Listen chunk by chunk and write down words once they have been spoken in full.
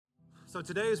So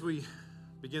today, as we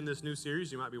begin this new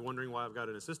series, you might be wondering why I've got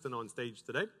an assistant on stage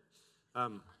today.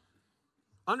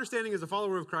 Understanding as a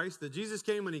follower of Christ that Jesus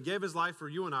came and he gave his life for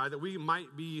you and I that we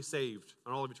might be saved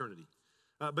on all of eternity.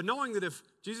 But knowing that if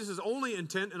Jesus' only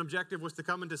intent and objective was to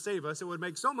come and to save us, it would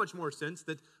make so much more sense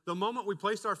that the moment we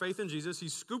placed our faith in Jesus, he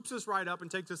scoops us right up and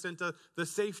takes us into the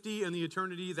safety and the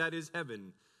eternity that is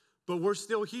heaven. But we're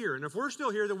still here. And if we're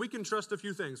still here, then we can trust a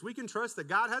few things. We can trust that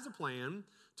God has a plan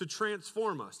to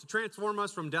transform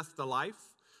us from death to life,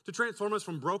 to transform us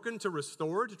from broken to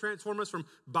restored, to transform us from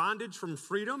bondage from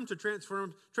freedom, to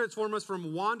transform us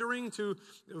from wandering to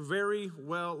very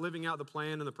well living out the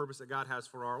plan and the purpose that God has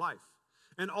for our life.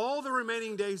 And all the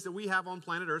remaining days that we have on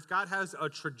planet Earth, God has a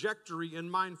trajectory in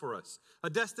mind for us, a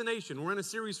destination. We're in a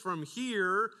series from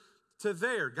here to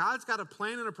there. God's got a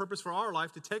plan and a purpose for our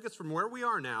life to take us from where we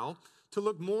are now to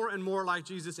look more and more like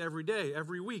Jesus every day,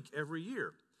 every week, every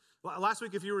year. Last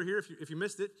week, if you were here, if you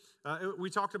missed it, we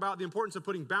talked about the importance of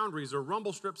putting boundaries or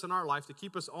rumble strips in our life to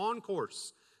keep us on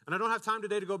course. And I don't have time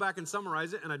today to go back and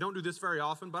summarize it, and I don't do this very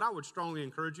often, but I would strongly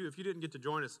encourage you, if you didn't get to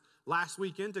join us last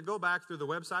weekend, to go back through the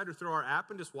website or through our app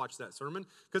and just watch that sermon,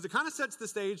 because it kind of sets the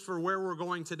stage for where we're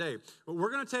going today. But we're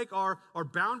going to take our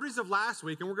boundaries of last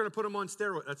week, and we're going to put them on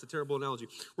steroids. That's a terrible analogy.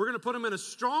 We're going to put them in a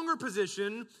stronger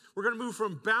position. We're going to move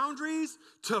from boundaries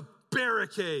to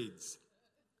barricades.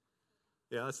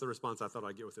 Yeah, that's the response I thought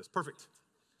I'd get with this. Perfect.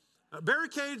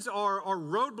 Barricades are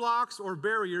roadblocks or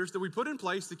barriers that we put in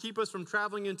place to keep us from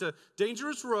traveling into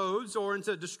dangerous roads or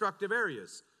into destructive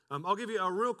areas. I'll give you a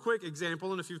real quick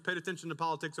example, and if you've paid attention to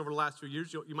politics over the last few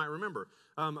years, you might remember.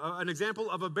 An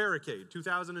example of a barricade.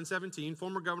 2017,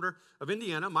 former governor of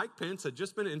Indiana, Mike Pence, had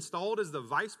just been installed as the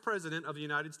vice president of the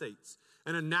United States.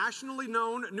 And a nationally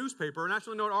known newspaper, a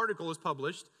nationally known article is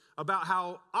published about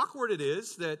how awkward it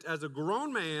is that as a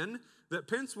grown man, that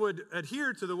Pence would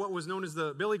adhere to what was known as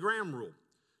the Billy Graham rule.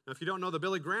 Now, if you don't know, the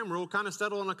Billy Graham rule kind of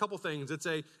settled on a couple things. It's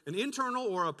an internal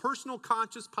or a personal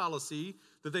conscious policy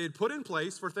that they had put in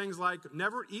place for things like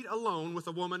never eat alone with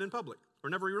a woman in public, or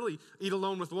never really eat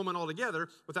alone with a woman altogether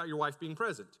without your wife being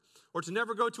present, or to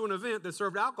never go to an event that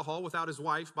served alcohol without his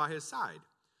wife by his side.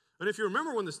 And if you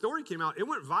remember when the story came out, it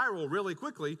went viral really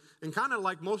quickly, and kind of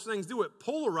like most things do, it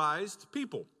polarized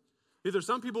people. Either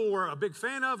some people were a big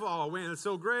fan of, oh man, it's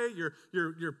so great,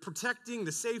 you're protecting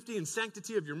the safety and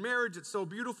sanctity of your marriage, it's so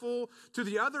beautiful, to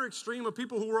the other extreme of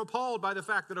people who were appalled by the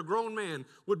fact that a grown man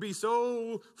would be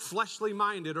so fleshly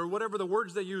minded, or whatever the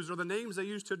words they use or the names they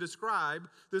use to describe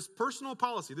this personal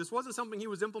policy. This wasn't something he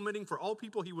was implementing for all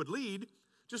people he would lead,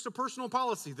 just a personal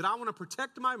policy that I want to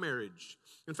protect my marriage.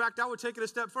 In fact, I would take it a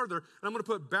step further, and I'm going to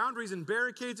put boundaries and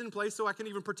barricades in place so I can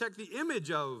even protect the image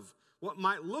of what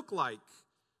might look like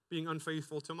being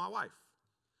unfaithful to my wife.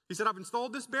 He said, I've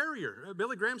installed this barrier.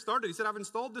 Billy Graham started. He said, I've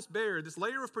installed this barrier, this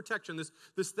layer of protection,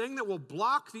 this thing that will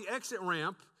block the exit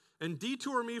ramp and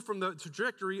detour me from the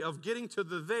trajectory of getting to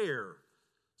the there.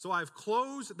 So I've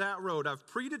closed that road. I've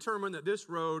predetermined that this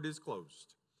road is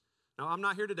closed. Now, I'm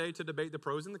not here today to debate the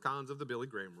pros and the cons of the Billy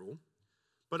Graham rule,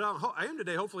 but I am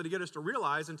today hopefully to get us to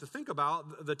realize and to think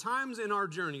about the times in our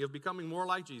journey of becoming more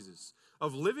like Jesus,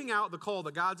 of living out the call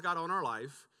that God's got on our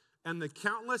life, and the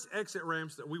countless exit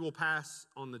ramps that we will pass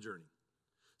on the journey.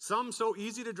 Some so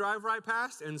easy to drive right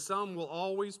past, and some will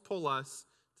always pull us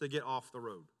to get off the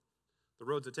road. The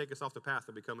roads that take us off the path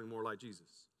of becoming more like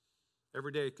Jesus.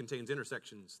 Every day contains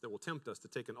intersections that will tempt us to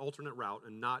take an alternate route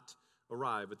and not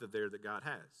arrive at the there that God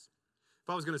has. If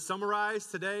I was going to summarize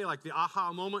today, like the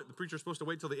aha moment, the preacher's supposed to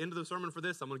wait till the end of the sermon for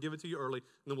this. I'm going to give it to you early,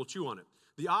 and then we'll chew on it.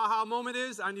 The aha moment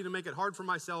is I need to make it hard for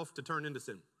myself to turn into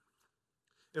sin.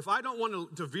 If I don't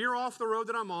want to veer off the road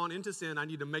that I'm on into sin, I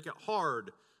need to make it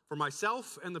hard for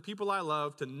myself and the people I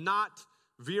love to not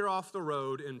veer off the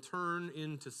road and turn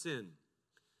into sin.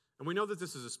 And we know that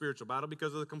this is a spiritual battle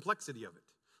because of the complexity of it.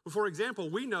 Well, for example,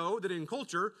 we know that in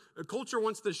culture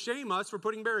wants to shame us for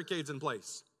putting barricades in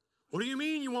place. What do you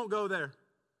mean you won't go there?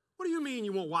 What do you mean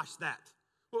you won't watch that?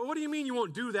 What do you mean you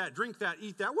won't do that, drink that,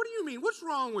 eat that? What do you mean? What's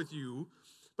wrong with you?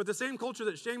 But the same culture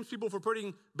that shames people for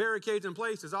putting barricades in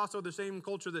place is also the same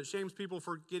culture that shames people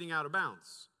for getting out of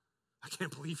bounds. I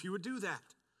can't believe you would do that.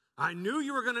 I knew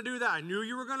you were going to do that. I knew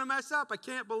you were going to mess up. I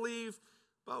can't believe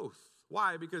both.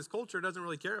 Why? Because culture doesn't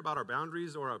really care about our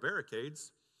boundaries or our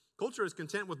barricades. Culture is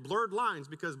content with blurred lines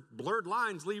because blurred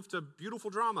lines lead to beautiful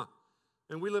drama.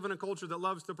 And we live in a culture that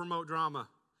loves to promote drama,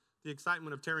 the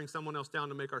excitement of tearing someone else down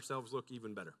to make ourselves look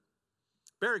even better.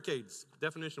 Barricades,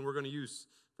 definition we're going to use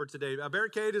for today. A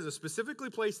barricade is a specifically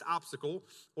placed obstacle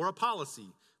or a policy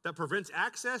that prevents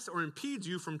access or impedes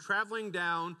you from traveling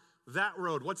down that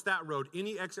road. What's that road?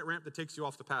 Any exit ramp that takes you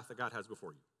off the path that God has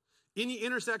before you. Any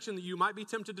intersection that you might be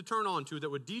tempted to turn onto that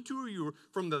would detour you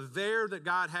from the there that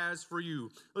God has for you.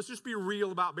 Let's just be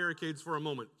real about barricades for a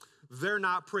moment. They're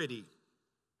not pretty.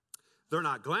 They're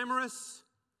not glamorous.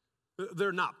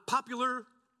 They're not popular.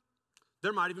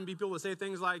 There might even be people that say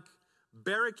things like,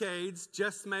 barricades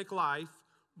just make life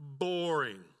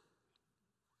boring.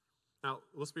 Now,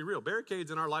 let's be real.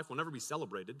 Barricades in our life will never be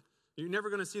celebrated. You're never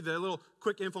going to see the little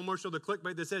quick infomercial, the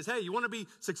clickbait that says, hey, you want to be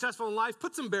successful in life?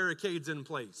 Put some barricades in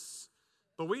place.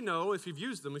 But we know if you've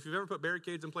used them, if you've ever put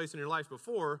barricades in place in your life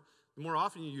before, the more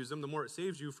often you use them, the more it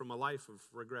saves you from a life of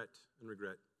regret and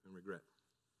regret and regret.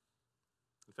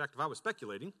 In fact, if I was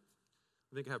speculating,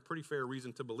 I think I have pretty fair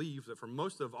reason to believe that for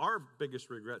most of our biggest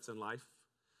regrets in life,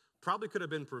 probably could have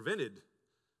been prevented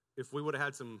if we would have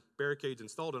had some barricades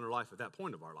installed in our life at that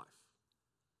point of our life.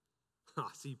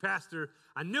 See, Pastor,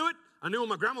 I knew it. I knew when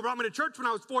my grandma brought me to church when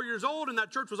I was 4 years old, and that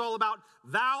church was all about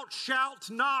thou shalt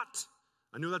not.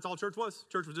 I knew that's all church was.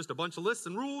 Church was just a bunch of lists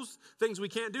and rules, things we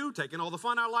can't do, taking all the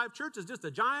fun out of life. Church is just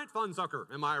a giant fun sucker.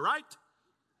 Am I right?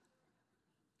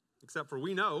 Except for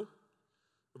we know,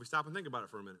 if we stop and think about it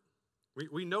for a minute,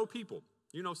 we know people.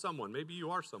 You know someone, maybe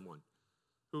you are someone,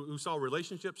 who saw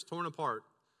relationships torn apart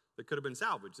that could have been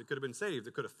salvaged, that could have been saved,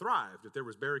 that could have thrived if there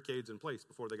was barricades in place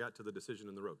before they got to the decision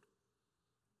in the road.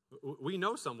 We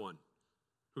know someone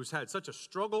who's had such a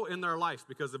struggle in their life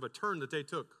because of a turn that they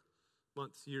took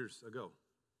months, years ago.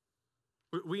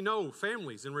 We know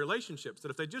families and relationships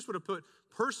that if they just would have put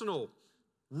personal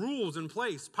rules in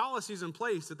place, policies in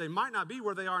place, that they might not be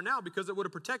where they are now because it would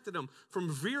have protected them from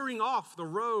veering off the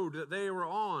road that they were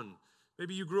on.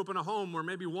 Maybe you grew up in a home where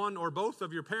maybe one or both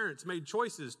of your parents made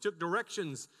choices, took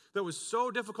directions that was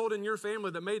so difficult in your family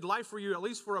that made life for you, at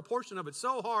least for a portion of it,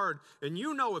 so hard. And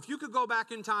you know if you could go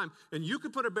back in time and you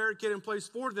could put a barricade in place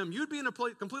for them, you'd be in a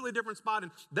completely different spot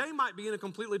and they might be in a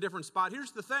completely different spot.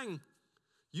 Here's the thing.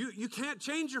 You can't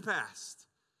change your past,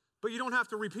 but you don't have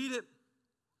to repeat it.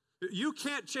 You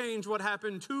can't change what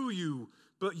happened to you,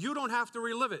 but you don't have to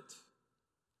relive it.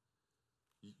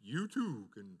 You too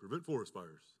can prevent forest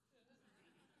fires.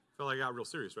 I felt like I got real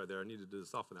serious right there. I needed to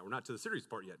soften that. We're not to the serious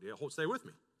part yet. Stay with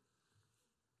me.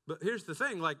 But here's the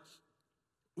thing,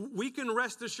 we can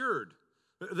rest assured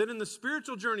that in the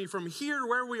spiritual journey from here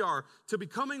where we are to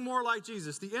becoming more like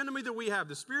Jesus, the enemy that we have,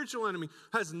 the spiritual enemy,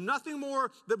 has nothing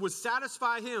more that would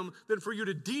satisfy him than for you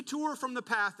to detour from the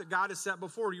path that God has set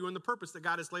before you and the purpose that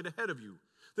God has laid ahead of you.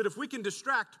 That if we can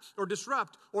distract or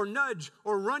disrupt or nudge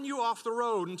or run you off the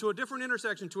road into a different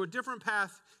intersection, to a different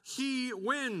path, he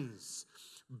wins.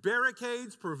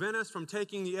 Barricades prevent us from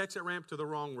taking the exit ramp to the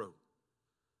wrong road.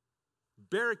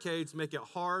 Barricades make it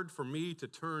hard for me to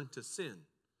turn to sin.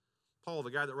 Paul,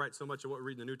 the guy that writes so much of what we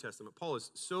read in the New Testament, Paul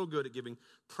is so good at giving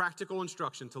practical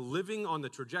instruction to living on the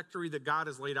trajectory that God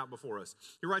has laid out before us.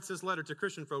 He writes this letter to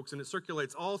Christian folks, and it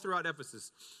circulates all throughout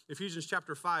Ephesus. Ephesians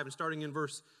chapter 5, and starting in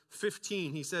verse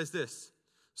 15, he says this,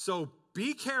 so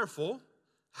be careful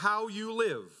how you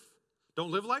live.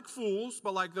 Don't live like fools,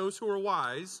 but like those who are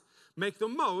wise. Make the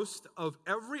most of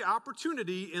every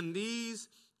opportunity in these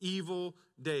evil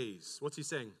days. What's he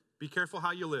saying? Be careful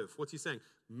how you live. What's he saying?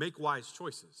 Make wise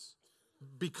choices.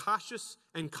 Be cautious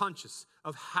and conscious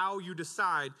of how you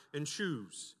decide and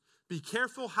choose. Be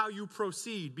careful how you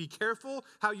proceed. Be careful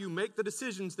how you make the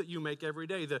decisions that you make every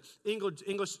day. The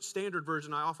English Standard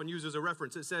Version I often use as a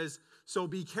reference. It says, so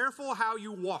be careful how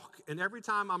you walk. And every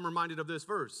time I'm reminded of this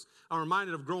verse, I'm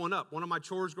reminded of growing up. One of my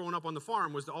chores growing up on the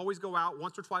farm was to always go out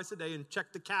once or twice a day and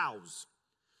check the cows.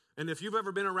 And if you've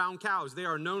ever been around cows, they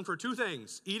are known for two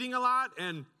things, eating a lot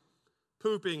and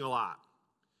pooping a lot.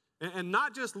 And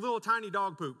not just little tiny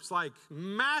dog poops, like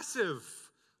massive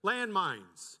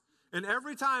landmines. And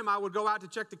every time I would go out to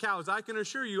check the cows, I can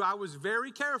assure you I was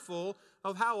very careful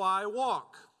of how I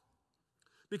walk.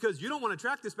 Because you don't want to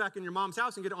track this back in your mom's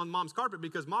house and get it on mom's carpet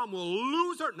because mom will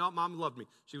lose her. No, mom loved me.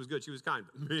 She was good. She was kind.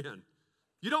 But man,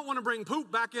 you don't want to bring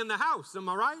poop back in the house. Am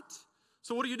I right?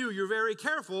 So what do? You're very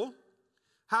careful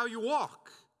how you walk.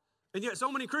 And yet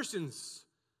so many Christians,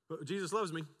 Jesus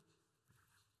loves me.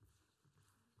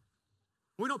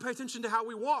 We don't pay attention to how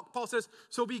we walk. Paul says,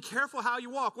 so be careful how you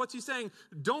walk. What's he saying?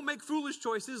 Don't make foolish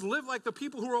choices. Live like the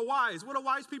people who are wise. What do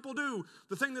wise people do?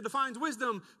 The thing that defines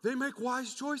wisdom, they make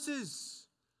wise choices.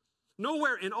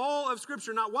 Nowhere in all of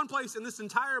Scripture, not one place in this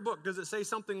entire book does it say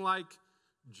something like,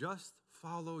 just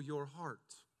follow your heart.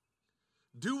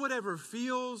 Do whatever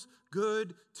feels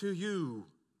good to you.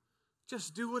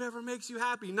 Just do whatever makes you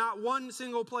happy. Not one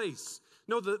single place.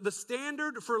 No, the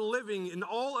standard for living in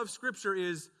all of Scripture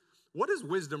is, what does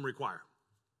wisdom require?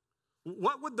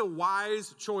 What would the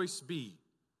wise choice be?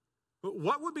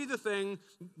 What would be the thing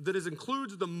that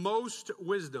includes the most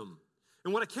wisdom?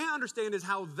 And what I can't understand is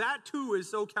how that too is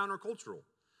so countercultural.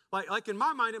 Like in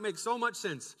my mind, it makes so much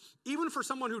sense, even for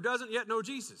someone who doesn't yet know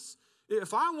Jesus.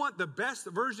 If I want the best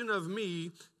version of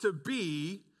me to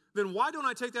be, then why don't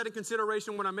I take that in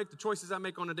consideration when I make the choices I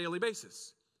make on a daily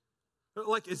basis?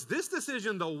 Like, is this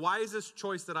decision the wisest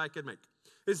choice that I could make?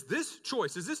 Is this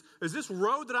choice, is this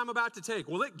road that I'm about to take,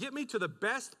 will it get me to the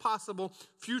best possible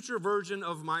future version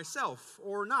of myself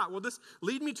or not? Will this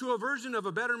lead me to a version of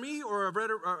a better me or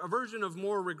a version of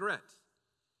more regret?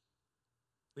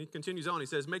 He continues on, he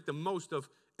says, make the most of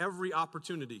every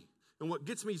opportunity. And what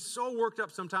gets me so worked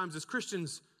up sometimes as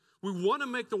Christians, we want to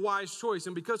make the wise choice.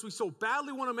 And because we so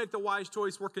badly want to make the wise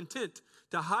choice, we're content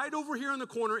to hide over here in the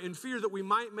corner in fear that we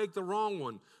might make the wrong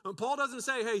one. And Paul doesn't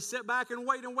say, hey, sit back and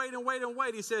wait and wait and wait and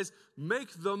wait. He says, make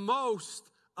the most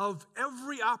of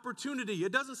every opportunity.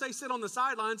 It doesn't say sit on the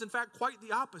sidelines. In fact, quite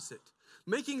the opposite.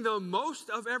 Making the most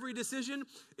of every decision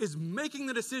is making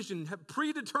the decision,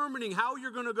 predetermining how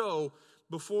you're going to go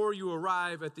before you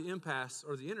arrive at the impasse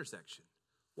or the intersection.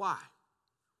 Why?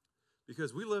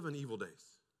 Because we live in evil days.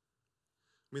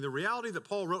 I mean, the reality that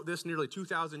Paul wrote this nearly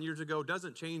 2,000 years ago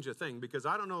doesn't change a thing, because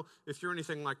I don't know if you're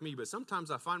anything like me, but sometimes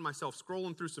I find myself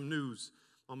scrolling through some news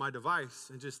on my device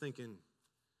and just thinking,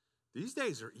 these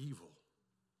days are evil.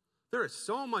 There is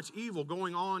so much evil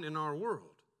going on in our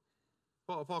world.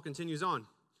 Paul continues on.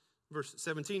 Verse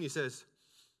 17, he says,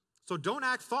 so don't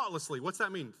act thoughtlessly. What's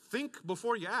that mean? Think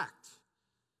before you act.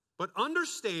 But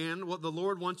understand what the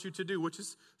Lord wants you to do, which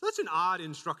is such an odd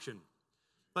instruction.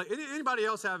 Like, anybody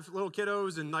else have little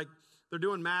kiddos and like they're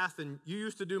doing math, and you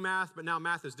used to do math, but now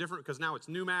math is different because now it's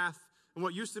new math. And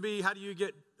what used to be, how do you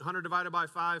get 100 divided by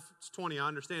 5? It's 20, I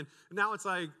understand. And now it's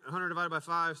like 100 divided by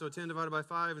 5, so 10 divided by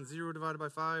 5, and 0 divided by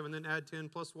 5, and then add 10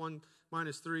 plus 1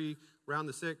 minus 3, round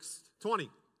the 6, 20.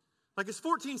 Like, it's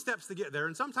 14 steps to get there.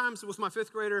 And sometimes with my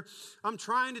 5th grader, I'm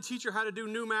trying to teach her how to do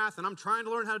new math, and I'm trying to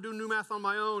learn how to do new math on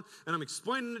my own, and I'm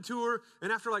explaining it to her.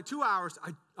 And after like 2 hours,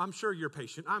 I'm sure you're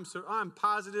patient. I'm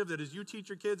positive that as you teach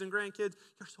your kids and grandkids,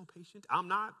 you're so patient. I'm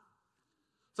not.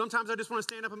 Sometimes I just want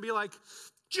to stand up and be like,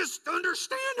 just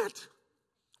understand it.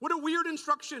 What a weird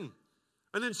instruction.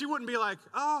 And then she wouldn't be like,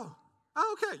 oh,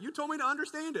 okay, you told me to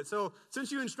understand it. So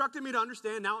since you instructed me to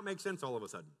understand, now it makes sense all of a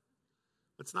sudden.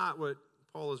 That's not what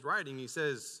Paul is writing. He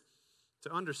says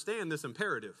to understand this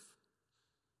imperative,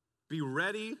 be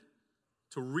ready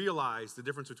to realize the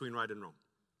difference between right and wrong.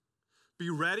 Be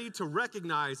ready to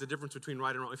recognize the difference between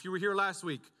right and wrong. If you were here last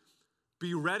week,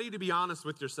 be ready to be honest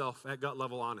with yourself at gut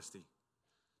level honesty.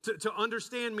 To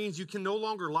understand means you can no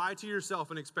longer lie to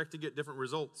yourself and expect to get different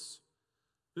results.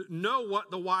 Know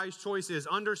what the wise choice is.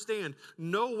 Understand.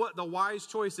 Know what the wise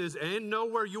choice is, and know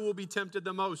where you will be tempted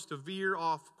the most to veer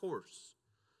off course.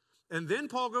 And then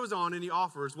Paul goes on and he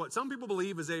offers what some people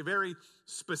believe is a very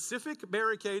specific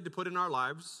barricade to put in our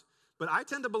lives, but I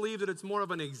tend to believe that it's more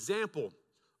of an example,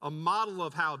 a model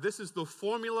of how this is the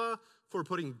formula for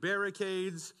putting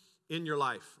barricades in your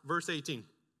life. Verse 18,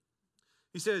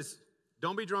 he says,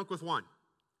 don't be drunk with wine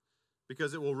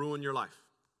because it will ruin your life.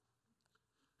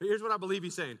 Here's what I believe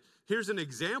he's saying. Here's an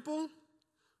example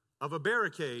of a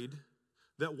barricade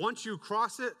that once you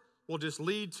cross it will just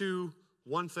lead to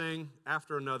one thing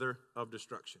after another of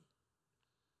destruction.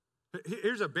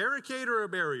 Here's a barricade or a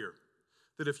barrier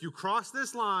that if you cross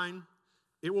this line,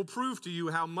 it will prove to you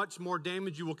how much more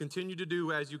damage you will continue to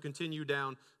do as you continue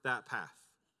down that path.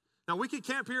 Now, we could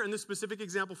camp here in this specific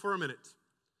example for a minute,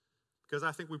 because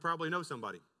I think we probably know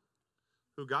somebody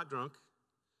who got drunk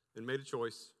and made a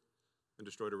choice and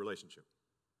destroyed a relationship.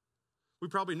 We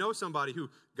probably know somebody who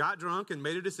got drunk and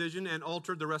made a decision and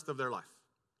altered the rest of their life.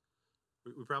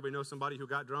 We probably know somebody who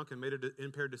got drunk and made an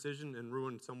impaired decision and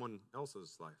ruined someone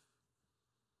else's life.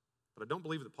 But I don't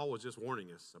believe that Paul was just warning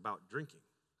us about drinking.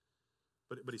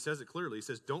 But he says it clearly. He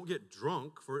says, don't get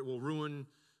drunk, for it will ruin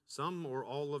some or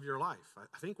all of your life.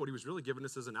 I think what he was really giving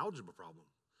us is an algebra problem.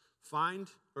 Find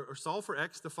or solve for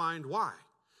X to find Y.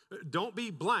 Don't be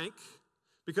blank,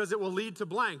 because it will lead to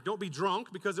blank. Don't be drunk,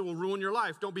 because it will ruin your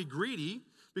life. Don't be greedy,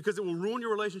 because it will ruin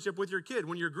your relationship with your kid.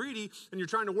 When you're greedy and you're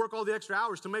trying to work all the extra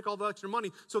hours to make all the extra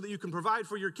money so that you can provide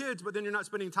for your kids, but then you're not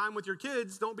spending time with your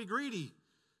kids, don't be greedy,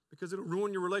 because it'll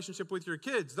ruin your relationship with your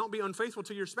kids. Don't be unfaithful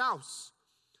to your spouse,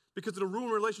 because it'll ruin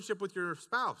your relationship with your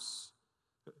spouse.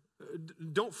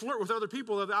 Don't flirt with other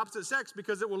people of the opposite sex,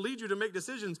 because it will lead you to make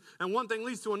decisions, and one thing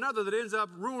leads to another that ends up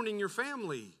ruining your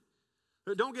family.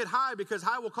 Don't get high, because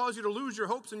high will cause you to lose your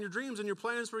hopes and your dreams and your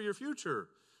plans for your future.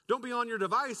 Don't be on your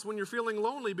device when you're feeling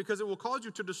lonely, because it will cause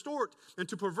you to distort and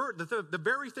to pervert the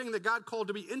very thing that God called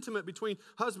to be intimate between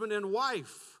husband and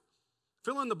wife.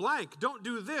 Fill in the blank. Don't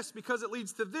do this because it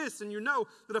leads to this, and you know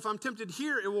that if I'm tempted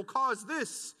here, it will cause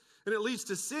this. And it leads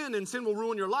to sin, and sin will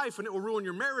ruin your life, and it will ruin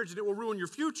your marriage, and it will ruin your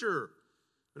future,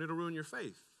 and it'll ruin your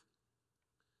faith.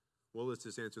 Well, let's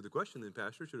just answer the question then,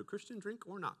 Pastor. Should a Christian drink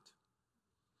or not?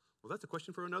 Well, that's a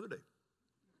question for another day.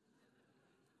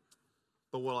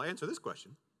 But while I answer this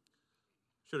question,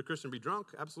 should a Christian be drunk?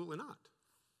 Absolutely not.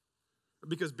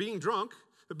 Because being drunk,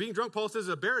 Paul says, is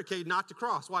a barricade not to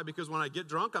cross. Why? Because when I get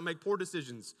drunk, I make poor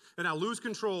decisions, and I lose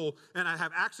control, and I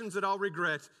have actions that I'll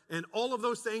regret, and all of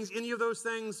those things, any of those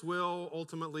things will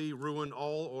ultimately ruin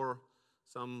all or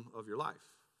some of your life.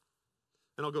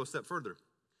 And I'll go a step further.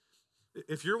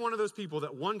 If you're one of those people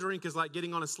that one drink is like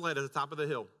getting on a sled at the top of the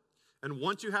hill, and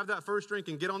once you have that first drink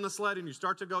and get on the sled and you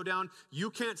start to go down, you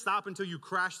can't stop until you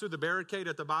crash through the barricade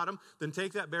at the bottom, then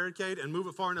take that barricade and move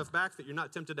it far enough back that you're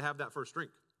not tempted to have that first drink.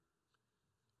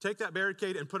 Take that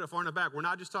barricade and put it far enough back. We're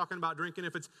not just talking about drinking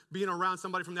if it's being around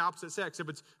somebody from the opposite sex, if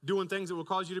it's doing things that will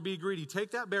cause you to be greedy.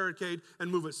 Take that barricade and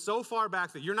move it so far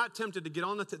back that you're not tempted to get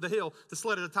on the hill, the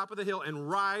sled at the top of the hill, and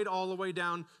ride all the way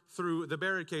down through the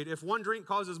barricade. If one drink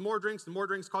causes more drinks, and more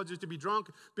drinks causes you to be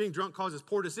drunk, being drunk causes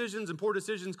poor decisions, and poor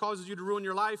decisions causes you to ruin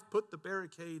your life, put the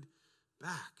barricade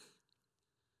back.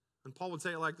 And Paul would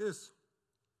say it like this: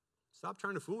 stop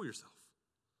trying to fool yourself.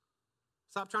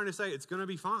 Stop trying to say it's going to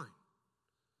be fine.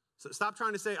 So stop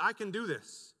trying to say, I can do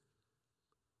this.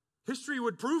 History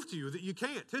would prove to you that you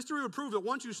can't. History would prove that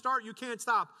once you start, you can't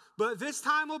stop. But this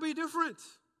time will be different.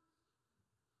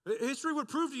 History would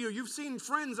prove to you, you've seen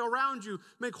friends around you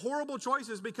make horrible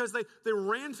choices because they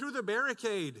ran through the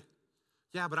barricade.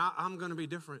 Yeah, but I'm going to be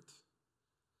different.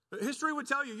 History would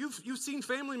tell you, you've seen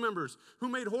family members who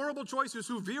made horrible choices,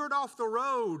 who veered off the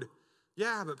road.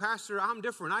 Yeah, but Pastor, I'm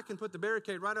different. I can put the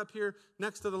barricade right up here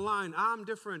next to the line. I'm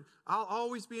different. I'll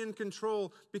always be in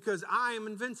control because I am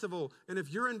invincible. And if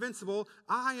you're invincible,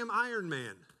 I am Iron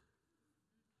Man.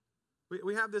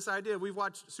 We have this idea. We've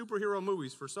watched superhero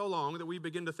movies for so long that we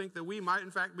begin to think that we might, in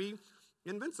fact, be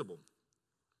invincible.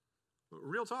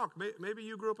 Real talk. Maybe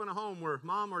you grew up in a home where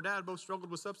mom or dad both struggled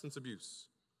with substance abuse.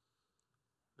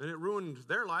 And it ruined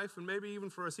their life, and maybe even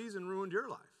for a season ruined your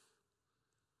life.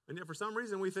 And yet for some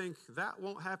reason we think, that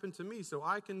won't happen to me, so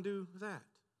I can do that.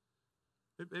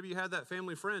 Maybe you had that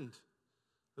family friend,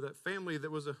 or that family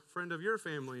that was a friend of your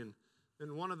family,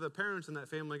 and one of the parents in that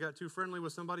family got too friendly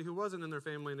with somebody who wasn't in their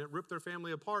family, and it ripped their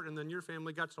family apart, and then your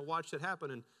family got to watch it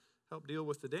happen and help deal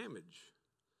with the damage.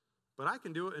 But I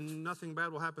can do it, and nothing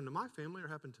bad will happen to my family or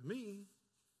happen to me.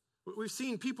 We've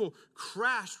seen people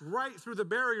crash right through the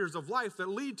barriers of life that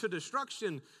lead to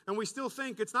destruction, and we still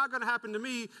think it's not going to happen to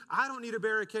me. I don't need a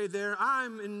barricade there.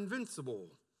 I'm invincible.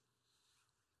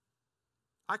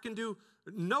 I can do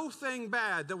no thing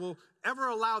bad that will ever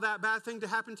allow that bad thing to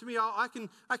happen to me. I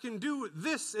can do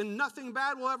this, and nothing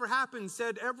bad will ever happen,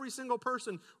 said every single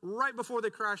person right before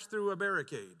they crashed through a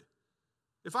barricade.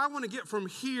 If I want to get from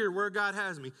here where God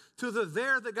has me to the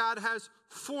there that God has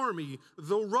for me,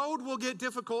 the road will get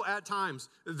difficult at times.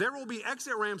 There will be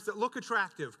exit ramps that look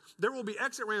attractive. There will be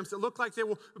exit ramps that look like they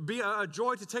will be a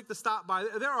joy to take the stop by.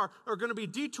 There are going to be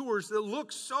detours that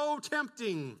look so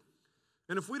tempting.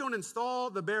 And if we don't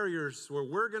install the barriers where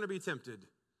we're going to be tempted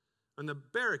and the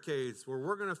barricades where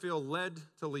we're going to feel led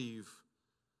to leave,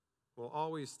 we'll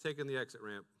always take in the exit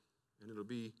ramp and it'll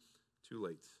be too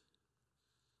late.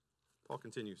 Paul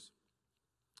continues.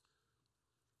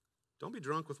 Don't be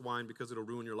drunk with wine because it'll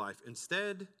ruin your life.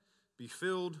 Instead, be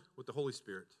filled with the Holy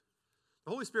Spirit.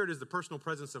 The Holy Spirit is the personal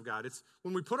presence of God. It's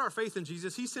when we put our faith in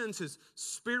Jesus, he sends his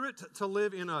Spirit to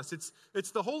live in us.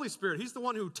 It's the Holy Spirit. He's the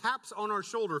one who taps on our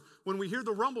shoulder when we hear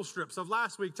the rumble strips of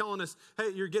last week telling us, hey,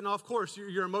 you're getting off course.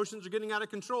 Your emotions are getting out of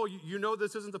control. You know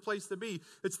this isn't the place to be.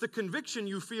 It's the conviction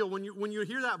you feel when you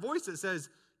hear that voice that says,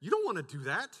 you don't want to do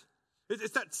that.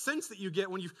 It's that sense that you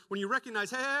get when you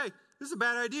recognize, hey, this is a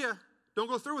bad idea. Don't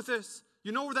go through with this.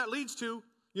 You know where that leads to.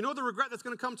 You know the regret that's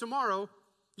going to come tomorrow.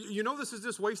 You know this is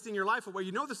just wasting your life away.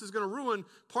 You know this is going to ruin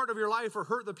part of your life or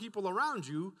hurt the people around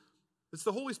you. It's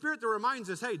the Holy Spirit that reminds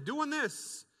us, hey, doing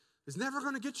this is never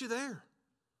going to get you there.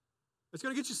 It's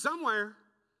going to get you somewhere,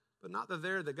 but not the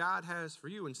there that God has for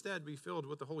you. Instead, be filled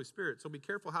with the Holy Spirit. So be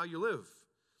careful how you live.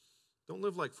 Don't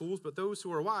live like fools, but those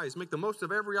who are wise. Make the most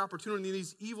of every opportunity in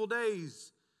these evil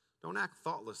days. Don't act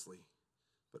thoughtlessly,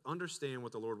 but understand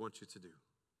what the Lord wants you to do.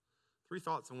 3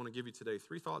 thoughts I want to give you today.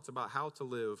 3 thoughts about how to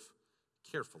live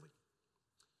carefully.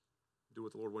 Do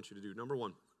what the Lord wants you to do. Number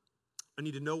 1, I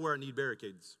need to know where I need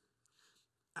barricades.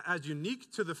 As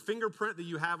unique to the fingerprint that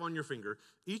you have on your finger,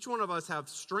 each one of us have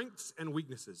strengths and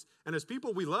weaknesses. And as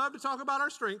people, we love to talk about our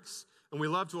strengths, and we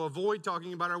love to avoid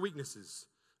talking about our weaknesses.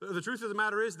 The truth of the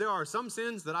matter is, there are some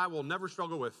sins that I will never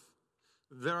struggle with.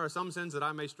 There are some sins that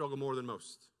I may struggle more than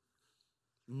most.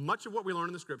 Much of what we learn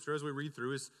in the scripture as we read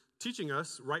through is teaching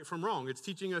us right from wrong. It's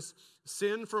teaching us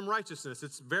sin from righteousness.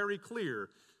 It's very clear.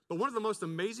 But one of the most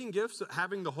amazing gifts of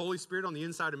having the Holy Spirit on the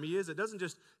inside of me is it doesn't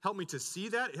just help me to see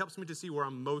that, it helps me to see where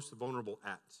I'm most vulnerable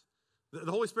at.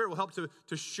 The Holy Spirit will help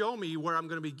to show me where I'm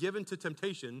going to be given to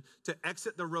temptation to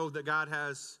exit the road that God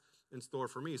has in store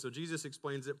for me. So Jesus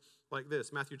explains it like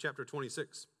this, Matthew chapter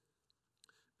 26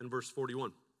 and verse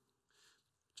 41.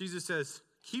 Jesus says,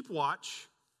 keep watch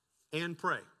and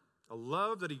pray. I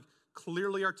love that he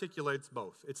clearly articulates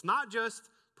both. It's not just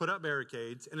put up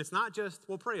barricades, and it's not just,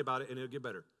 well, pray about it and it'll get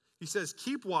better. He says,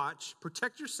 keep watch,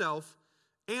 protect yourself,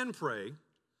 and pray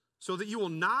so that you will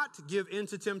not give in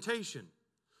to temptation.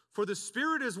 For the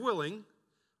spirit is willing,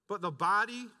 but the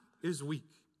body is weak.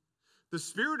 The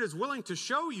spirit is willing to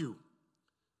show you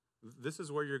this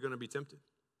is where you're going to be tempted.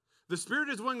 The spirit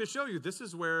is willing to show you this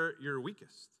is where you're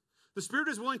weakest. The spirit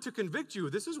is willing to convict you.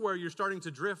 This is where you're starting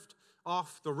to drift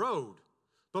off the road.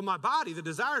 But my body, the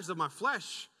desires of my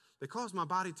flesh, they cause my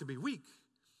body to be weak.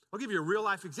 I'll give you a real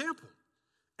life example.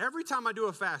 Every time I do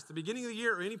a fast, the beginning of the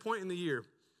year or any point in the year,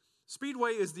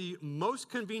 Speedway is the most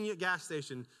convenient gas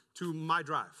station to my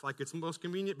drive. Like, it's most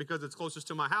convenient because it's closest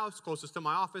to my house, closest to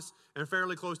my office, and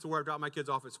fairly close to where I drop my kids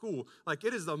off at school. Like,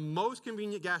 it is the most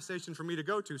convenient gas station for me to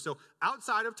go to. So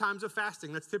outside of times of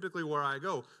fasting, that's typically where I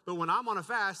go. But when I'm on a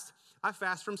fast, I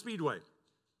fast from Speedway.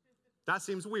 That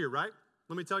seems weird, right?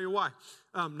 Let me tell you why.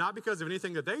 Not because of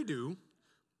anything that they do,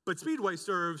 but Speedway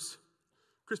serves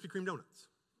Krispy Kreme donuts.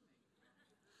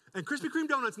 And Krispy Kreme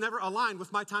donuts never align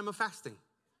with my time of fasting.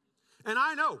 And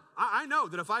I know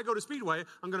that if I go to Speedway,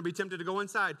 I'm going to be tempted to go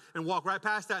inside and walk right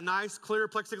past that nice, clear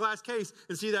plexiglass case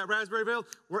and see that raspberry veil.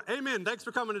 Amen. Thanks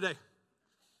for coming today.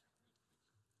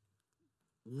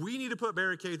 We need to put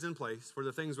barricades in place for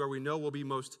the things where we know we'll be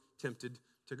most tempted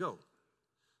to go.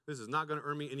 This is not going to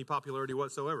earn me any popularity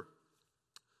whatsoever.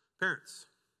 Parents,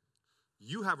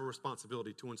 you have a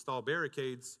responsibility to install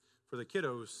barricades for the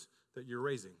kiddos that you're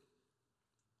raising.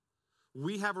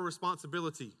 We have a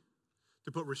responsibility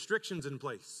to put restrictions in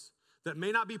place that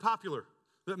may not be popular,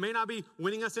 that may not be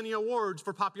winning us any awards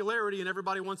for popularity and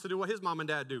everybody wants to do what his mom and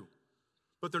dad do.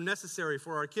 But they're necessary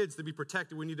for our kids to be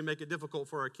protected. We need to make it difficult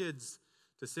for our kids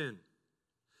to sin.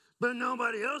 But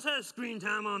nobody else has screen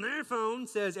time on their phone,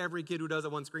 says every kid who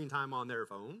doesn't want screen time on their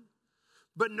phone.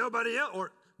 But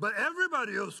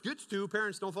everybody else gets to.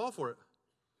 Parents, don't fall for it.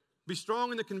 Be strong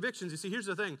in the convictions. You see, here's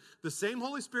the thing. The same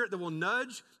Holy Spirit that will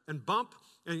nudge and bump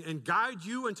and guide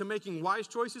you into making wise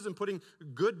choices and putting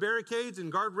good barricades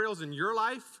and guardrails in your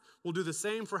life will do the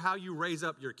same for how you raise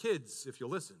up your kids if you'll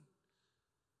listen.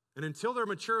 And until they're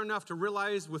mature enough to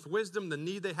realize with wisdom the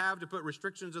need they have to put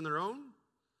restrictions in their own,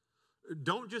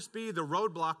 don't just be the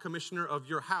roadblock commissioner of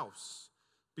your house.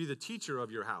 Be the teacher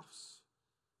of your house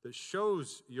that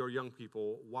shows your young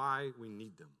people why we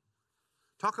need them.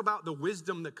 Talk about the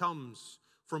wisdom that comes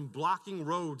from blocking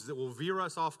roads that will veer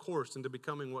us off course into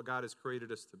becoming what God has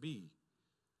created us to be.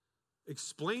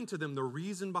 Explain to them the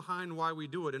reason behind why we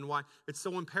do it and why it's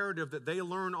so imperative that they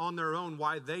learn on their own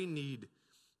why they need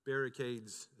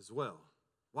barricades as well.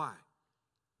 Why?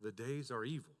 The days are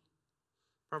evil.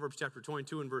 Proverbs chapter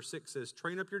 22 and verse 6 says,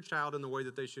 train up your child in the way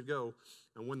that they should go,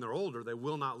 and when they're older, they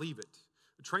will not leave it.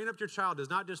 Train up your child does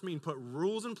not just mean put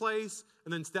rules in place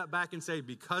and then step back and say,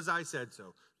 because I said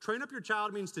so. Train up your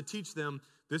child means to teach them,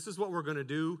 this is what we're going to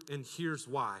do, and here's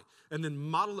why. And then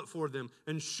model it for them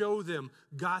and show them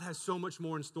God has so much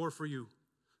more in store for you.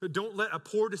 Don't let a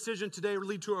poor decision today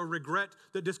lead to a regret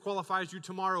that disqualifies you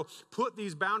tomorrow. Put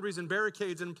these boundaries and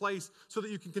barricades in place so that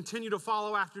you can continue to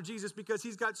follow after Jesus because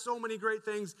he's got so many great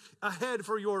things ahead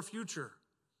for your future.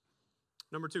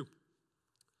 Number 2.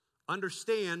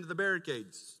 Understand the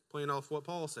barricades, playing off what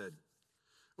Paul said.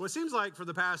 Well, it seems like for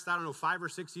the past, 5 or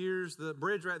 6 years, the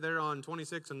bridge right there on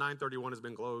 26 and 931 has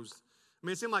been closed. I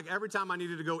mean, it seemed like every time I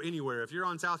needed to go anywhere, if you're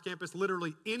on South Campus,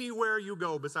 literally anywhere you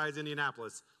go besides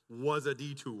Indianapolis was a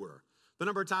detour. The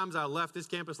number of times I left this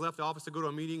campus, left the office to go to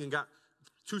a meeting and got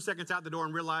 2 seconds out the door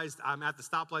and realized I'm at the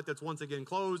stoplight that's once again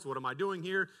closed. What am I doing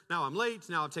here? Now I'm late.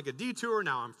 Now I'll take a detour.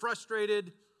 Now I'm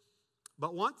frustrated.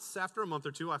 But once, after a month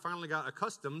or two, I finally got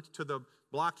accustomed to the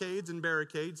blockades and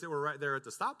barricades that were right there at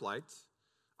the stoplights.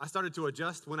 I started to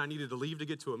adjust when I needed to leave to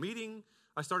get to a meeting.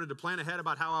 I started to plan ahead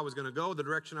about how I was going to go, the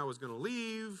direction I was going to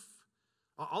leave.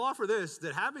 I'll offer this,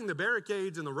 that having the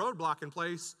barricades and the roadblock in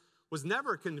place was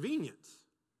never convenient.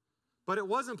 But it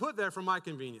wasn't put there for my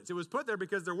convenience. It was put there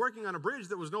because they're working on a bridge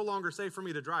that was no longer safe for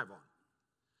me to drive on.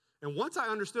 And once I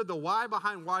understood the why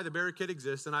behind why the barricade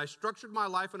exists, and I structured my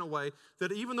life in a way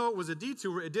that even though it was a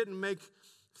detour, it didn't make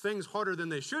things harder than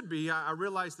they should be, I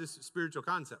realized this spiritual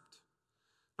concept.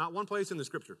 Not one place in the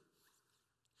scripture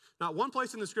Not one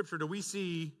place in the scripture do we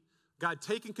see God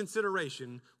take in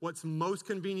consideration what's most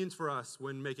convenient for us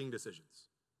when making decisions.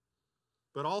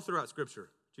 But all throughout scripture,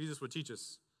 Jesus would teach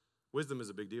us wisdom is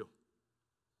a big deal.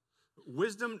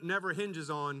 Wisdom never hinges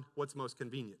on what's most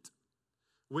convenient.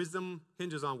 Wisdom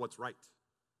hinges on what's right.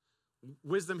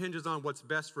 Wisdom hinges on what's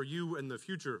best for you and the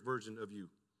future version of you.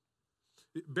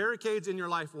 Barricades in your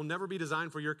life will never be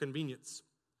designed for your convenience.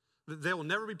 They will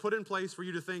never be put in place for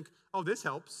you to think, oh, this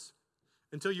helps,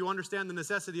 until you understand the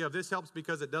necessity of this helps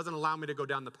because it doesn't allow me to go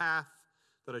down the path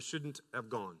that I shouldn't have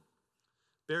gone.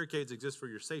 Barricades exist for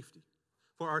your safety,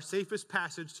 for our safest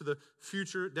passage to the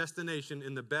future destination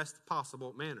in the best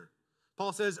possible manner.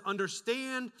 Paul says,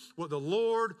 understand what the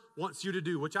Lord wants you to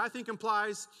do, which I think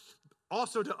implies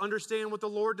also to understand what the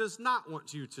Lord does not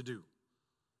want you to do.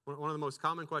 One of the most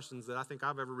common questions that I think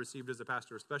I've ever received as a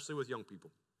pastor, especially with young people.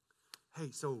 Hey,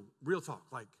 so real talk,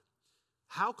 like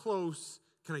how close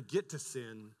can I get to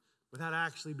sin without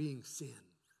actually being sin?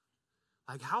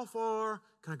 Like how far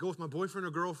can I go with my boyfriend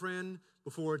or girlfriend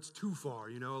before it's too far,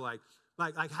 you know, like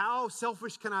how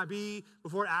selfish can I be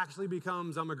before it actually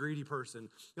becomes I'm a greedy person?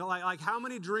 You know, like how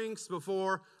many drinks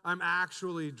before I'm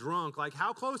actually drunk? Like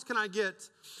how close can I get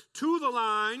to the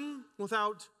line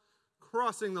without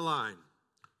crossing the line?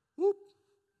 Whoop,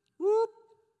 whoop.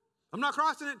 I'm not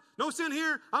crossing it. No sin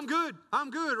here. I'm good,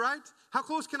 right? How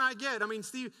close can I get? I mean,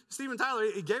 Steven Tyler,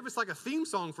 he gave us like a theme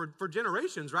song for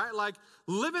generations, right? Like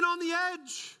living on the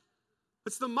edge.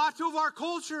 It's the motto of our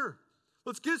culture.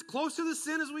 Let's get as close to the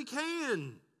sin as we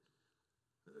can.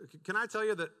 Can I tell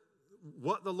you that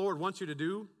what the Lord wants you to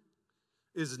do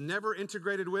is never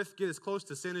integrated with get as close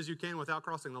to sin as you can without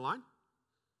crossing the line?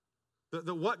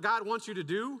 What God wants you to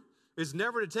do is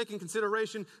never to take in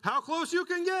consideration how close you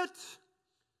can get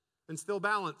and still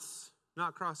balance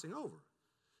not crossing over.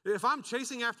 If I'm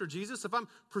chasing after Jesus, if I'm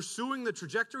pursuing the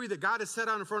trajectory that God has set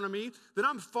out in front of me, then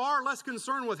I'm far less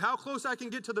concerned with how close I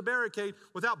can get to the barricade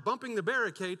without bumping the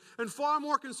barricade, and far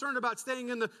more concerned about staying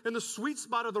in the sweet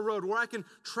spot of the road where I can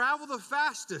travel the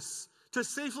fastest to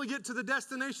safely get to the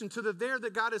destination, to the there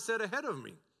that God has set ahead of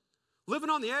me.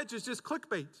 Living on the edge is just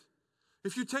clickbait.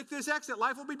 If you take this exit,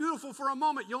 life will be beautiful for a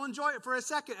moment. You'll enjoy it for a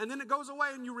second, and then it goes away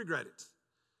and you regret it.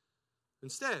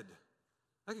 Instead,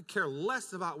 I could care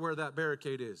less about where that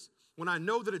barricade is when I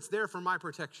know that it's there for my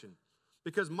protection.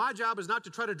 Because my job is not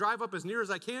to try to drive up as near as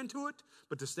I can to it,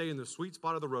 but to stay in the sweet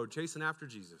spot of the road, chasing after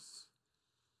Jesus.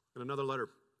 In another letter,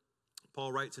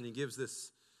 Paul writes, and he gives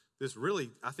this really,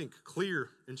 I think,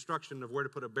 clear instruction of where to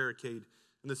put a barricade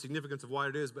and the significance of why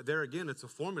it is. But there again, it's a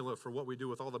formula for what we do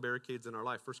with all the barricades in our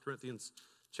life. 1 Corinthians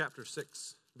chapter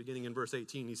 6, beginning in verse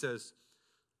 18, he says,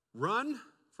 run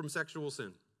from sexual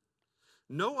sin.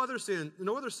 No other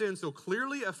sin so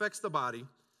clearly affects the body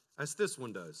as this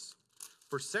one does.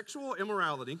 For sexual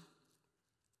immorality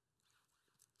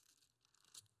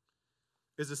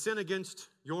is a sin against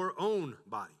your own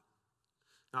body.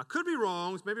 Now, I could be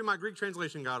wrong. Maybe my Greek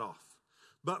translation got off.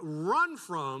 But run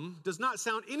from does not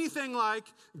sound anything like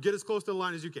get as close to the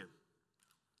line as you can.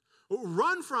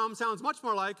 Run from sounds much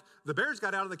more like the bears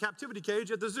got out of the captivity cage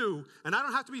at the zoo, and I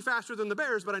don't have to be faster than the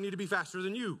bears, but I need to be faster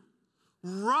than you.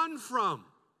 Run from.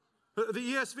 The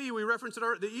ESV, we referenced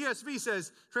it, the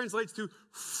ESV translates to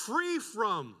free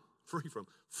from.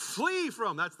 Flee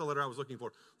from, that's the letter I was looking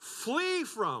for. Flee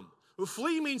from.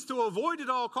 Flee means to avoid at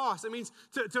all costs. It means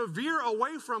to veer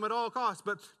away from at all costs.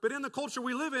 But in the culture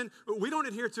we live in, we don't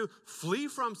adhere to flee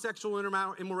from sexual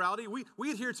immorality.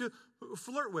 We adhere to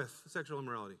flirt with sexual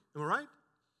immorality. Am I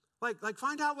right? Like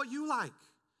find out what you like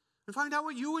and find out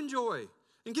what you enjoy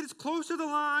and get as close to the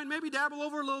line, maybe dabble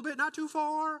over a little bit, not too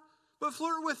far, but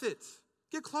flirt with it.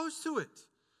 Get close to it.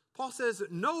 Paul says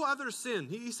no other sin.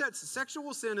 He sets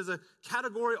sexual sin as a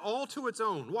category all to its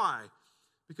own. Why?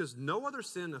 Because no other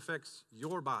sin affects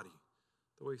your body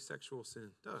the way sexual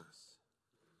sin does.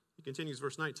 He continues,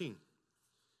 verse 19.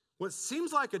 What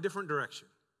seems like a different direction,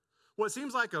 what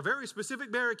seems like a very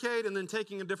specific barricade and then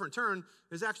taking a different turn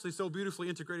is actually so beautifully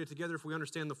integrated together if we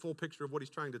understand the full picture of what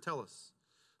he's trying to tell us.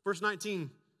 Verse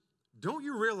 19, don't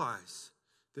you realize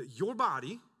that your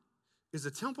body is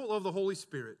a temple of the Holy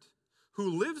Spirit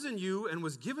who lives in you and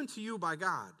was given to you by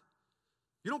God?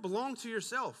 You don't belong to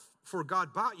yourself, for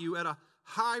God bought you at a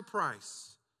high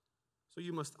price. So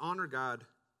you must honor God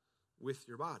with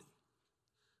your body.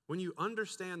 When you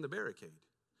understand the barricade,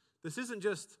 this isn't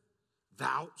just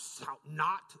thou shalt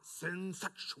not sin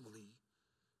sexually.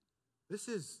 This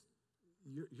is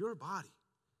your body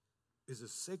is a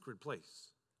sacred place.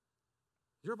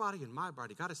 Your body and my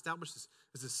body, God established this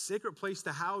as a sacred place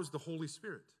to house the Holy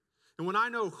Spirit. And when I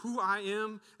know who I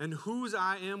am and whose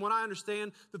I am, when I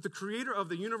understand that the creator of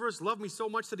the universe loved me so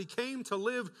much that he came to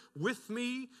live with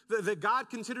me, that God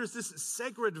considers this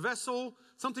sacred vessel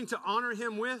something to honor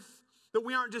him with, that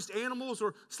we aren't just animals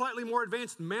or slightly more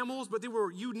advanced mammals, but they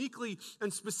were uniquely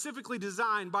and specifically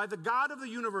designed by the God of the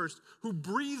universe who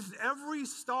breathed every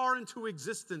star into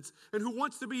existence and who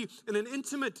wants to be in an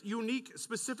intimate, unique,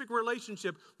 specific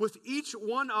relationship with each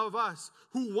one of us,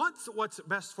 who wants what's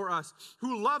best for us,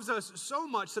 who loves us so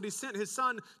much that he sent his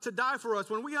son to die for us.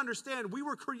 When we understand we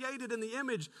were created in the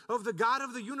image of the God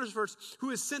of the universe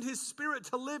who has sent his spirit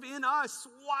to live in us,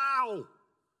 wow!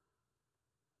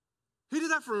 He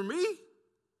did that for me.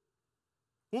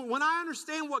 When I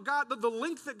understand what God, the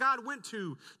length that God went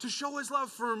to show his love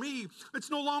for me,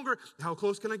 it's no longer, how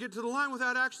close can I get to the line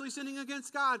without actually sinning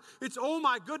against God? It's, oh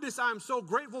my goodness, I'm so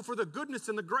grateful for the goodness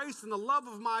and the grace and the love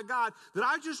of my God that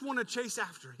I just want to chase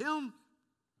after him.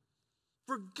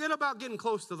 Forget about getting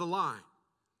close to the line.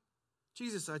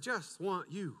 Jesus, I just want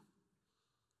you.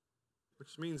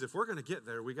 Which means if we're going to get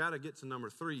there, we got to get to number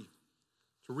 3,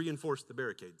 to reinforce the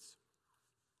barricades.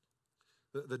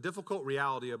 The difficult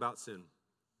reality about sin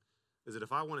is that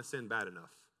if I want to sin bad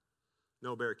enough,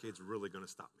 no barricade's really going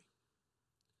to stop me.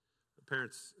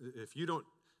 Parents, if you don't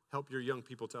help your young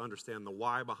people to understand the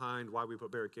why behind why we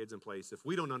put barricades in place, if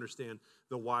we don't understand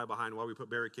the why behind why we put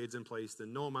barricades in place,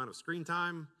 then no amount of screen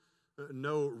time,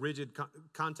 no rigid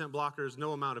content blockers,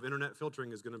 no amount of internet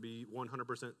filtering is going to be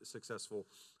 100% successful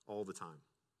all the time.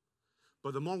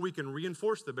 But the more we can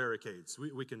reinforce the barricades,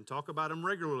 we can talk about them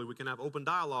regularly. We can have open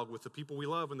dialogue with the people we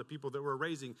love and the people that we're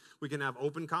raising. We can have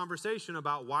open conversation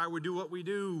about why we do what we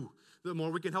do. The more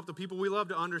we can help the people we love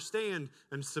to understand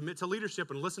and submit to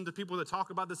leadership and listen to people that talk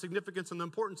about the significance and the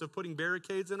importance of putting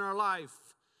barricades in our life,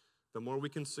 the more we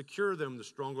can secure them, the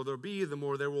stronger they'll be, the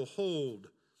more they will hold.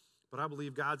 But I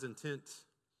believe God's intent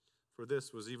for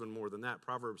this was even more than that.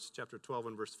 Proverbs chapter 12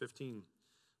 and verse 15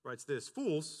 writes this,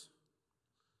 Fools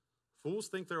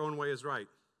think their own way is right,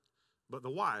 but the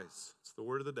wise, it's the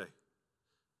word of the day,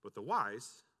 but the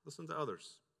wise listen to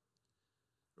others.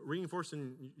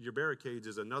 Reinforcing your barricades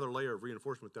is another layer of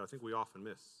reinforcement that I think we often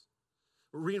miss.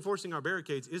 Reinforcing our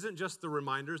barricades isn't just the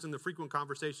reminders and the frequent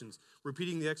conversations,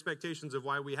 repeating the expectations of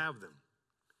why we have them.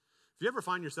 If you ever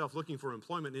find yourself looking for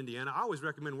employment in Indiana, I always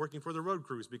recommend working for the road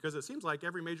crews because it seems like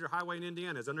every major highway in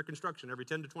Indiana is under construction every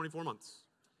 10 to 24 months.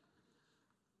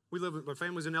 We live with our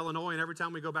families in Illinois, and every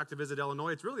time we go back to visit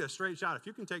Illinois, it's really a straight shot. If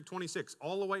you can take 26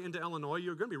 all the way into Illinois,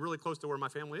 you're going to be really close to where my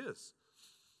family is.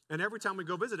 And every time we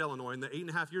go visit Illinois, in the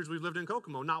 8.5 years we've lived in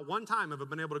Kokomo, not one time have I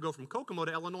been able to go from Kokomo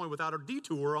to Illinois without a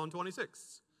detour on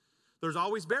 26. There's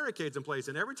always barricades in place,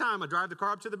 and every time I drive the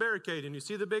car up to the barricade and you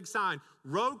see the big sign,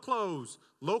 road closed,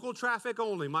 local traffic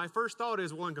only, my first thought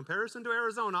is, well, in comparison to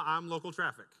Arizona, I'm local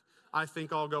traffic. I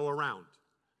think I'll go around.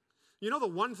 You know the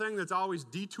one thing that's always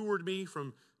detoured me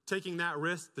from taking that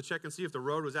risk to check and see if the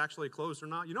road was actually closed or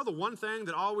not? You know the one thing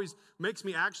that always makes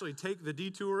me actually take the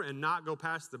detour and not go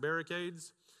past the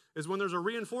barricades is when there's a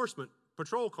reinforcement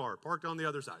patrol car parked on the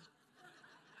other side.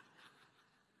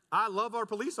 I love our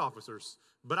police officers,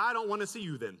 but I don't want to see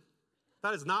you then.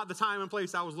 That is not the time and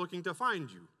place I was looking to find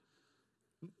you.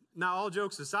 Now, all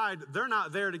jokes aside, they're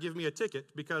not there to give me a ticket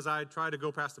because I try to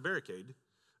go past the barricade.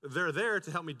 They're there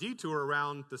to help me detour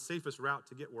around the safest route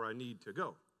to get where I need to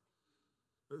go.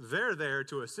 They're there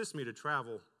to assist me to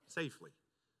travel safely.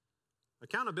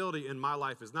 Accountability in my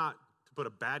life is not to put a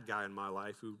bad guy in my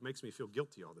life who makes me feel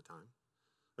guilty all the time.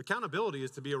 Accountability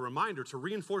is to be a reminder to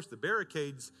reinforce the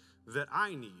barricades that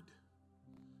I need.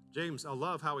 James, I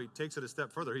love how he takes it a step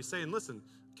further. He's saying, listen,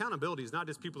 accountability is not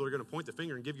just people who are going to point the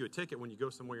finger and give you a ticket when you go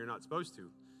somewhere you're not supposed to.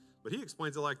 But he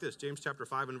explains it like this, James chapter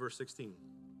 5 and verse 16.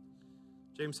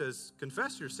 James says,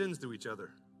 confess your sins to each other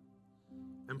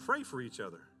and pray for each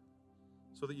other,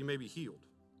 so that you may be healed.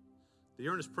 The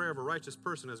earnest prayer of a righteous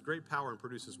person has great power and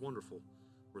produces wonderful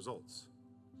results.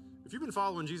 If you've been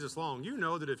following Jesus long, you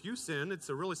know that if you sin, it's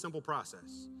a really simple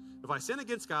process. If I sin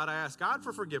against God, I ask God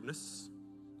for forgiveness,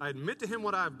 I admit to him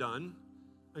what I've done,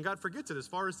 and God forgets it as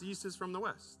far as the east is from the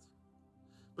west.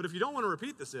 But if you don't want to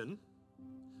repeat the sin,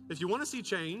 if you want to see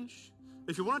change,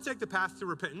 if you want to take the path to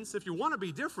repentance, if you want to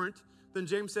be different, then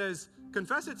James says,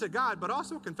 confess it to God, but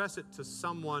also confess it to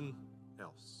someone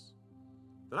else.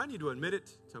 That I need to admit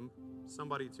it to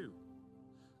somebody too.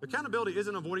 Accountability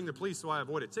isn't avoiding the police so I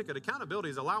avoid a ticket. Accountability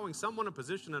is allowing someone a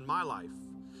position in my life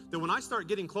that when I start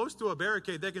getting close to a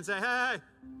barricade, they can say, hey,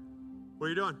 what are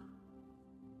you doing?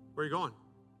 Where are you going?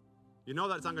 You know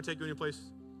that's not going to take you any place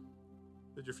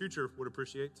that your future would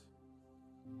appreciate.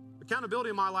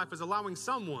 Accountability in my life is allowing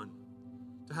someone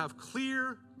to have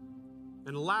clear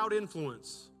and loud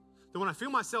influence That when I feel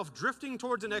myself drifting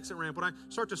towards an exit ramp, when I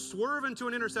start to swerve into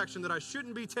an intersection that I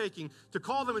shouldn't be taking, to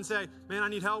call them and say, man, I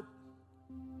need help.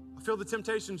 I feel the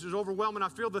temptations is overwhelming. I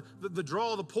feel the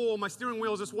draw, the pull. My steering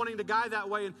wheel is just wanting to guide that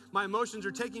way, and my emotions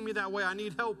are taking me that way. I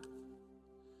need help.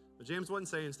 But James wasn't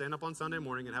saying stand up on Sunday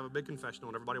morning and have a big confessional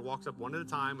and everybody walks up one at a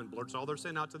time and blurts all their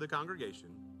sin out to the congregation.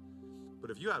 But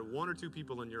if you had one or two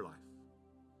people in your life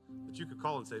that you could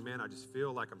call and say, man, I just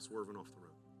feel like I'm swerving off the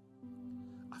road.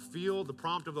 I feel the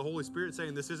prompt of the Holy Spirit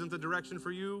saying this isn't the direction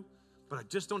for you, but I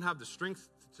just don't have the strength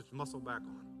to muscle back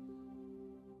on.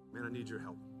 Man, I need your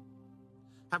help.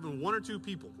 Having one or two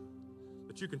people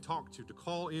that you can talk to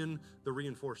call in the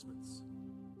reinforcements.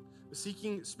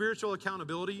 Seeking spiritual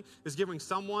accountability is giving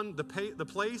someone the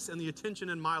place and the attention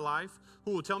in my life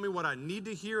who will tell me what I need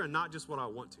to hear and not just what I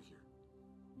want to hear.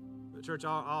 The church,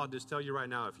 I'll just tell you right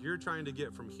now, if you're trying to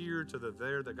get from here to the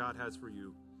there that God has for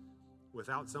you,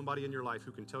 without somebody in your life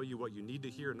who can tell you what you need to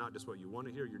hear and not just what you want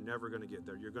to hear, you're never going to get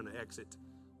there. You're going to exit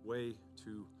way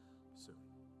too soon.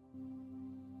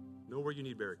 Know where you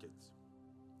need barricades.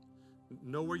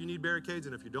 Know where you need barricades,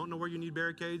 and if you don't know where you need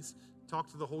barricades, talk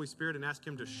to the Holy Spirit and ask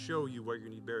him to show you where you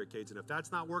need barricades. And if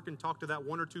that's not working, talk to that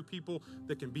one or two people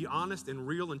that can be honest and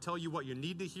real and tell you what you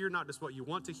need to hear, not just what you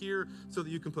want to hear, so that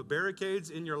you can put barricades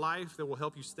in your life that will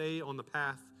help you stay on the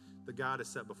path that God has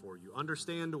set before you.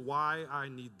 Understand why I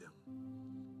need them.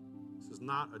 This is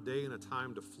not a day and a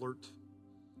time to flirt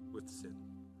with sin.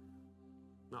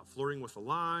 I'm not flirting with the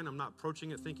line. I'm not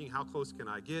approaching it thinking, how close can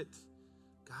I get?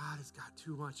 God has got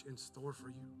too much in store for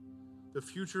you. The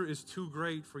future is too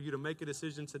great for you to make a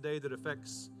decision today that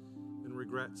affects and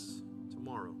regrets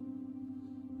tomorrow.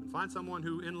 And find someone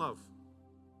who, in love,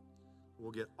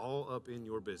 will get all up in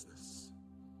your business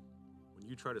when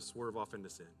you try to swerve off into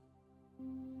sin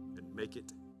and make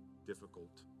it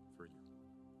difficult for you.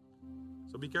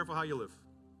 So be careful how you live.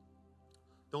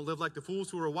 Don't live like the fools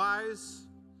who are wise,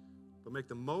 but make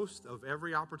the most of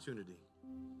every opportunity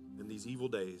in these evil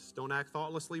days. Don't act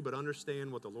thoughtlessly, but understand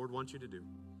what the Lord wants you to do.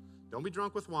 Don't be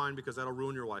drunk with wine because that'll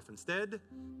ruin your life. Instead,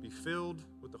 be filled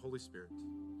with the Holy Spirit,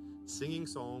 singing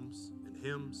psalms and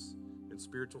hymns and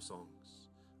spiritual songs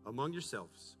among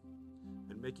yourselves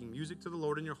and making music to the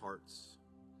Lord in your hearts.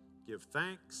 Give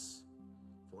thanks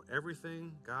for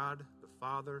everything, God the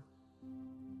Father,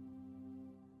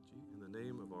 in the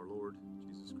name of our Lord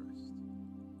Jesus Christ.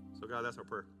 So God, that's our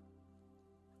prayer.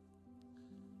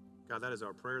 God, that is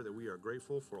our prayer, that we are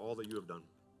grateful for all that you have done.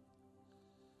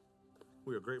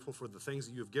 We are grateful for the things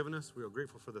that you have given us. We are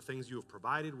grateful for the things you have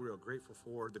provided. We are grateful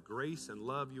for the grace and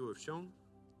love you have shown.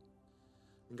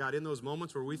 And God, in those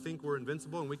moments where we think we're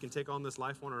invincible and we can take on this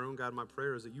life on our own, God, my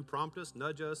prayer is that you prompt us,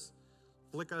 nudge us,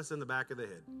 flick us in the back of the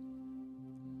head.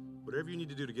 Whatever you need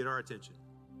to do to get our attention,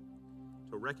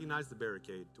 to recognize the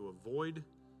barricade, to avoid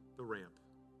the ramp,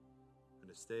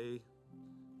 and to stay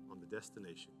on the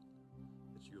destination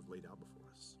that you have laid out before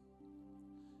us.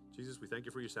 Jesus, we thank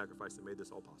you for your sacrifice that made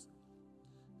this all possible.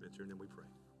 And it's in your name we pray.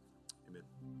 Amen.